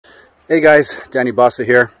Hey guys, Danny Bossa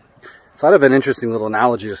here. Thought of an interesting little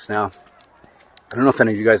analogy just now. I don't know if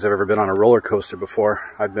any of you guys have ever been on a roller coaster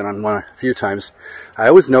before. I've been on one a few times. I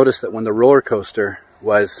always noticed that when the roller coaster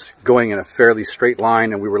was going in a fairly straight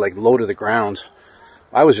line and we were like low to the ground,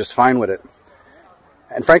 I was just fine with it.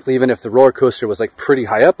 And frankly, even if the roller coaster was like pretty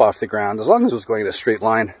high up off the ground, as long as it was going in a straight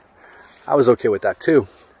line, I was okay with that too.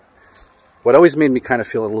 What always made me kind of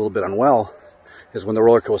feel a little bit unwell is when the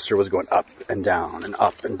roller coaster was going up and down and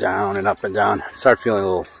up and down and up and down. I started feeling a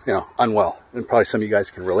little, unwell. And probably some of you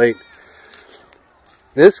guys can relate.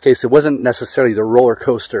 In this case, it wasn't necessarily the roller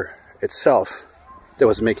coaster itself that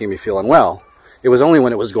was making me feel unwell. It was only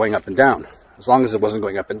when it was going up and down. As long as it wasn't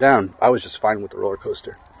going up and down, I was just fine with the roller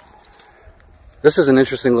coaster. This is an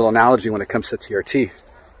interesting little analogy when it comes to TRT.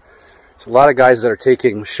 There's a lot of guys that are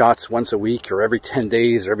taking shots once a week or every 10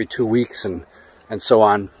 days or every 2 weeks and so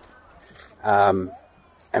on.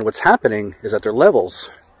 And what's happening is that their levels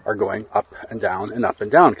are going up and down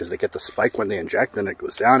because they get the spike when they inject, and it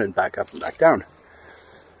goes down and back up and back down.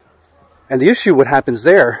 And the issue, what happens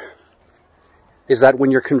there, is that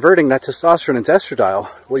when you're converting that testosterone into estradiol,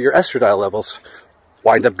 well, your estradiol levels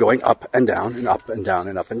wind up going up and down and up and down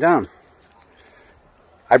and up and down.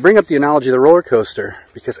 I bring up the analogy of the roller coaster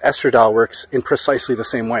because estradiol works in precisely the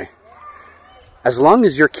same way. As long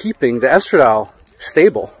as you're keeping the estradiol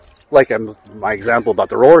stable, like my example about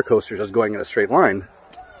the roller coaster just going in a straight line,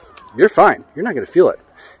 you're fine. You're not going to feel it.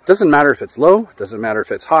 It doesn't matter if it's low. It doesn't matter if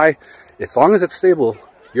it's high. As long as it's stable,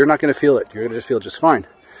 you're not going to feel it. You're going to feel just fine.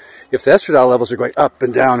 If the estradiol levels are going up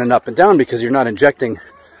and down because you're not injecting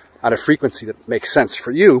at a frequency that makes sense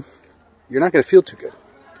for you, you're not going to feel too good.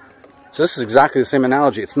 So this is exactly the same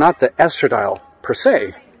analogy. It's not the estradiol per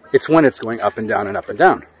se. It's when it's going up and down and up and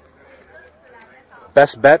down.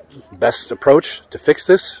 Best bet, best approach to fix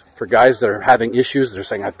this for guys that are having issues. They're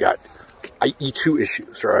saying, I've got E2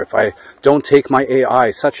 issues, or if I don't take my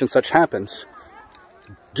AI, such and such happens.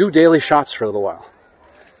 Do daily shots for a little while.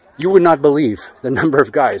 You would not believe the number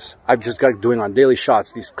of guys I've just got doing on daily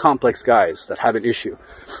shots, these complex guys that have an issue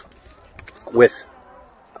with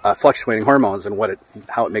fluctuating hormones and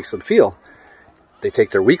how it makes them feel. They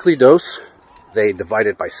take their weekly dose, they divide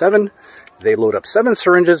it by 7, they load up 7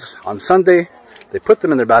 syringes on Sunday, they put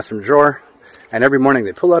them in their bathroom drawer, and every morning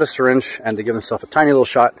they pull out a syringe and they give themselves a tiny little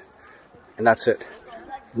shot, and that's it.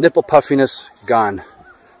 Nipple puffiness, gone.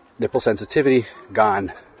 Nipple sensitivity,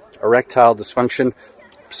 gone. Erectile dysfunction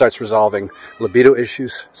starts resolving. Libido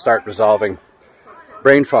issues start resolving.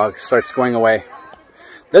 Brain fog starts going away.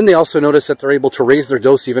 Then they also notice that they're able to raise their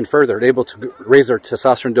dose even further. They're able to raise their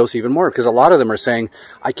testosterone dose even more, because a lot of them are saying,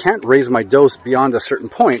 I can't raise my dose beyond a certain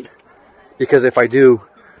point, because if I do,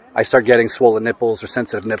 I start getting swollen nipples or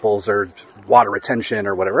sensitive nipples or water retention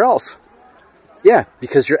or whatever else. Yeah,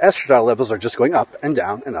 because your estradiol levels are just going up and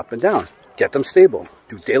down and up and down. Get them stable.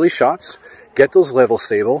 Do daily shots. Get those levels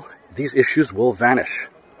stable. These issues will vanish.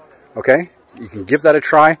 Okay? You can give that a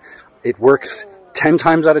try. It works 10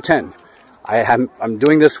 times out of 10. I'm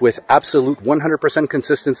doing this with absolute 100%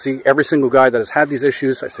 consistency. Every single guy that has had these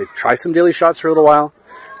issues, I say try some daily shots for a little while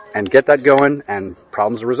and get that going, and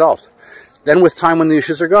problems are resolved. Then with time, when the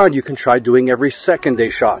issues are gone, you can try doing every second day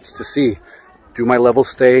shots to see, do my levels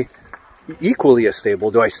stay equally as stable?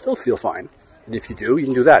 Do I still feel fine? And if you do, you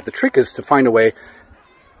can do that. The trick is to find a way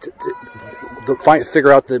to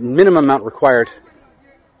figure out the minimum amount required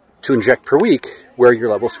to inject per week where your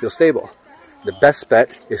levels feel stable. The best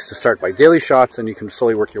bet is to start by daily shots, and you can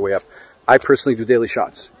slowly work your way up. I personally do daily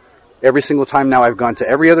shots. Every single time now I've gone to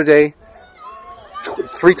every other day,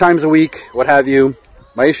 3 times a week, what have you.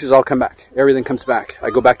 My issues all come back. Everything comes back. I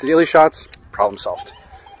go back to daily shots, problem solved.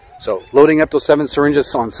 So loading up those 7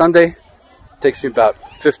 syringes on Sunday takes me about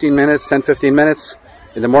 15 minutes, 10-15 minutes.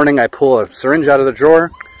 In the morning, I pull a syringe out of the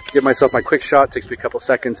drawer, give myself my quick shot, takes me a couple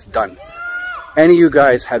seconds, done. Any of you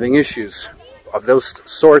guys having issues of those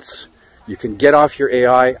sorts, you can get off your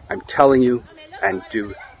AI, I'm telling you, and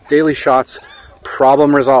do daily shots.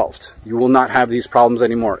 Problem resolved. You will not have these problems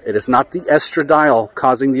anymore. It is not the estradiol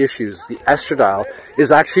causing the issues. The estradiol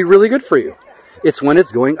is actually really good for you. It's when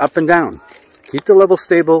it's going up and down. Keep the level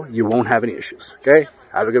stable, you won't have any issues. Okay?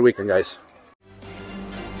 Have a good weekend, guys.